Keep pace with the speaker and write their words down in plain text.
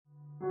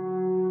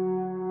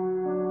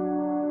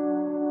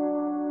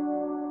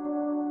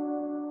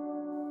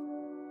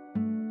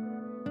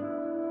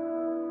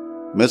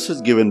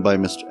Message given by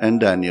Mr. N.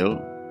 Daniel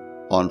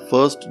on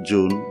 1st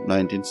June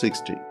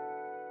 1960.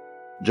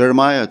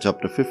 Jeremiah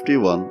chapter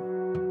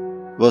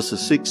 51,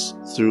 verses 6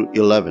 through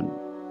 11.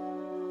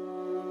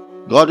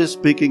 God is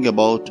speaking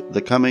about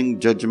the coming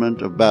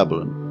judgment of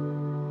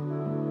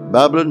Babylon.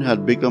 Babylon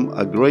had become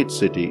a great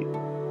city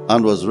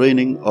and was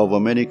reigning over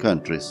many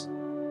countries.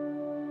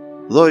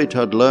 Though it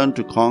had learned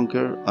to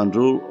conquer and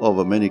rule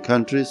over many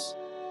countries,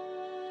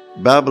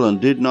 Babylon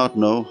did not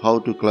know how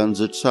to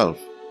cleanse itself.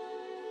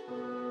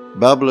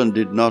 Babylon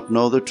did not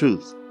know the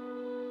truth.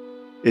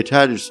 It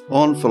had its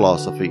own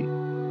philosophy.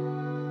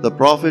 The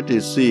prophet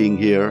is seeing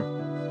here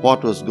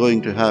what was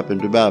going to happen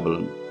to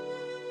Babylon.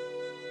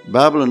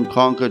 Babylon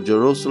conquered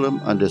Jerusalem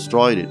and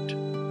destroyed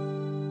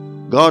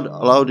it. God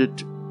allowed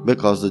it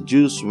because the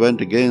Jews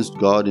went against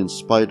God in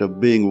spite of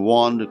being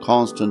warned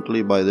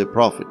constantly by the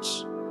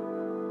prophets.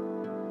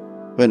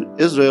 When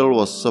Israel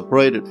was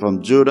separated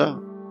from Judah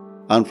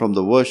and from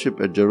the worship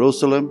at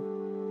Jerusalem,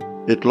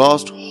 it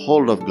lost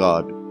hold of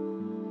God.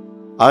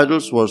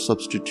 Idols were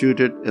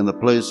substituted in the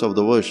place of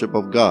the worship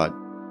of God.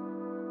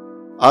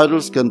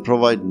 Idols can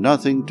provide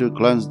nothing to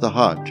cleanse the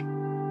heart.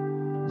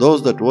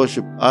 Those that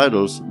worship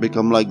idols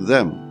become like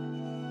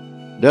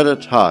them, dead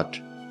at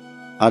heart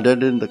and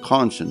dead in the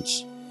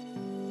conscience.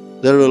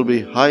 There will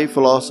be high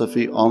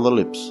philosophy on the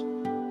lips,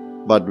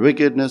 but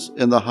wickedness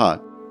in the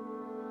heart.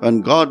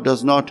 When God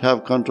does not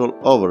have control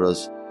over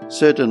us,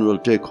 Satan will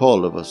take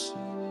hold of us.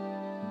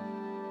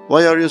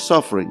 Why are you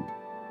suffering?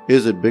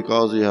 Is it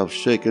because you have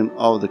shaken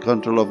off the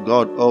control of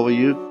God over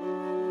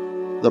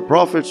you? The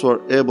prophets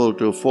were able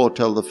to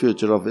foretell the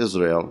future of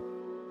Israel.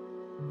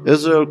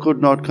 Israel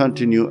could not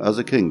continue as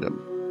a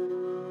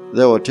kingdom.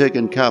 They were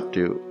taken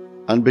captive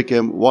and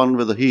became one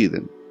with the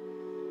heathen.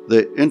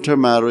 They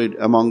intermarried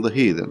among the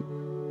heathen.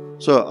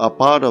 So a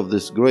part of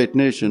this great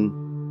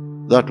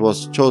nation that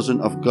was chosen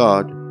of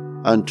God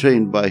and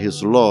trained by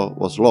His law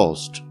was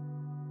lost.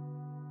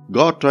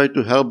 God tried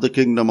to help the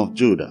kingdom of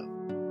Judah,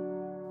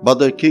 but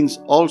their kings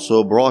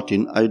also brought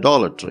in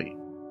idolatry.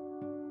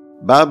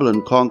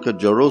 Babylon conquered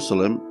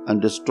Jerusalem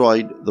and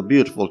destroyed the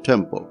beautiful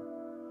temple.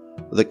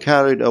 They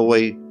carried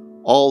away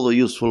all the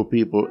useful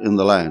people in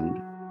the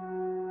land.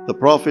 The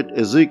prophet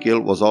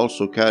Ezekiel was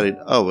also carried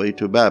away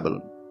to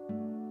Babylon.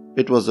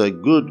 It was a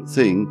good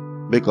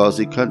thing because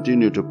he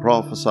continued to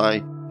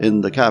prophesy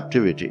in the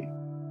captivity.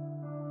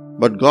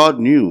 But God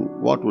knew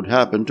what would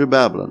happen to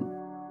Babylon.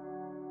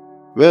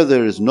 Where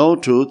there is no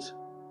truth,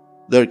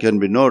 there can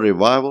be no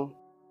revival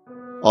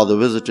or the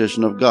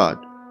visitation of God.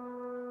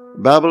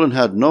 Babylon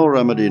had no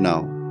remedy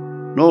now,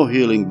 no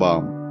healing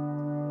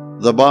balm.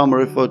 The balm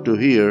referred to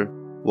here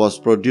was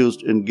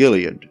produced in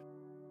Gilead.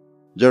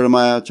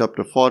 Jeremiah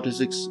chapter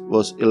 46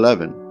 verse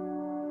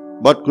 11.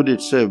 But could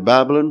it save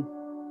Babylon?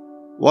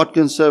 What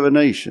can save a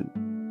nation?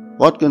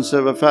 What can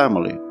save a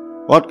family?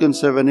 What can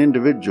save an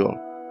individual?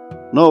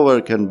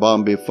 Nowhere can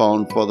balm be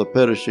found for the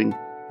perishing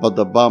but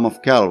the balm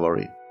of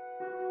Calvary.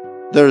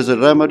 There is a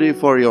remedy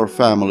for your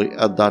family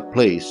at that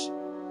place.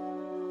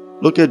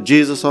 Look at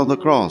Jesus on the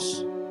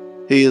cross.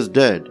 He is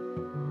dead,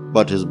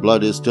 but His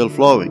blood is still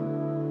flowing.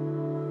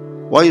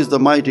 Why is the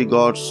mighty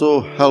God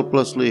so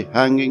helplessly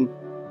hanging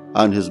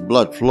and His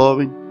blood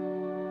flowing?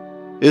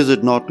 Is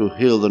it not to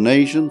heal the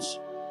nations?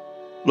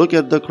 Look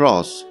at the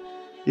cross.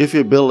 If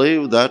you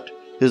believe that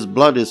His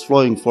blood is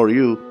flowing for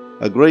you,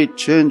 a great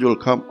change will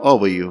come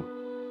over you.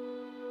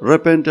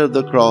 Repent at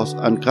the cross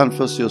and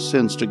confess your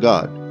sins to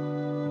God.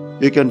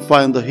 You can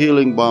find the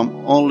healing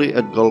balm only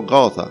at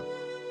Golgotha,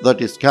 that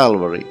is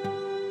Calvary.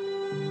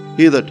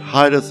 He that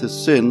hideth his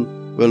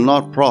sin will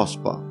not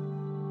prosper.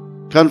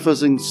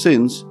 Confessing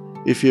sins,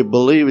 if you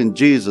believe in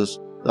Jesus,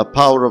 the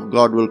power of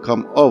God will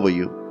come over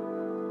you.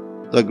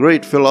 The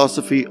great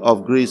philosophy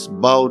of Greece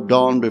bowed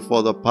down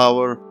before the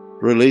power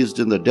released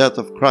in the death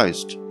of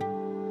Christ.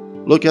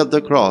 Look at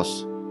the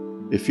cross.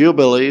 If you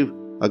believe,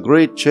 a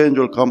great change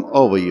will come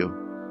over you.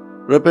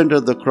 Repent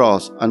at the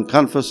cross and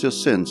confess your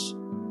sins.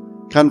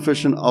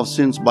 Confession of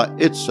sins by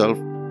itself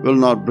will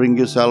not bring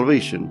you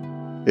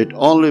salvation. It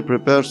only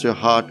prepares your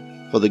heart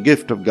for the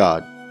gift of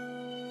God.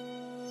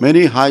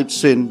 Many hide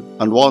sin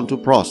and want to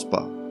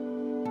prosper.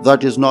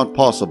 That is not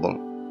possible.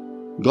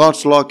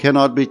 God's law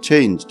cannot be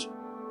changed.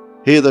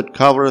 He that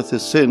covereth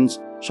his sins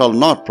shall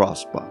not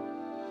prosper.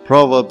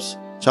 Proverbs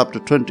chapter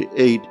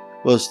 28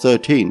 verse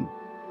 13.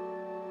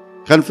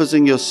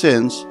 Confessing your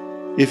sins,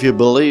 if you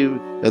believe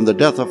in the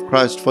death of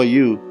Christ for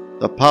you,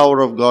 the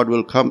power of God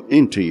will come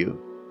into you.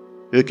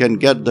 You can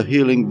get the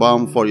healing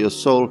balm for your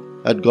soul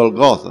at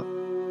Golgotha.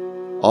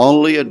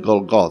 Only at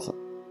Golgotha.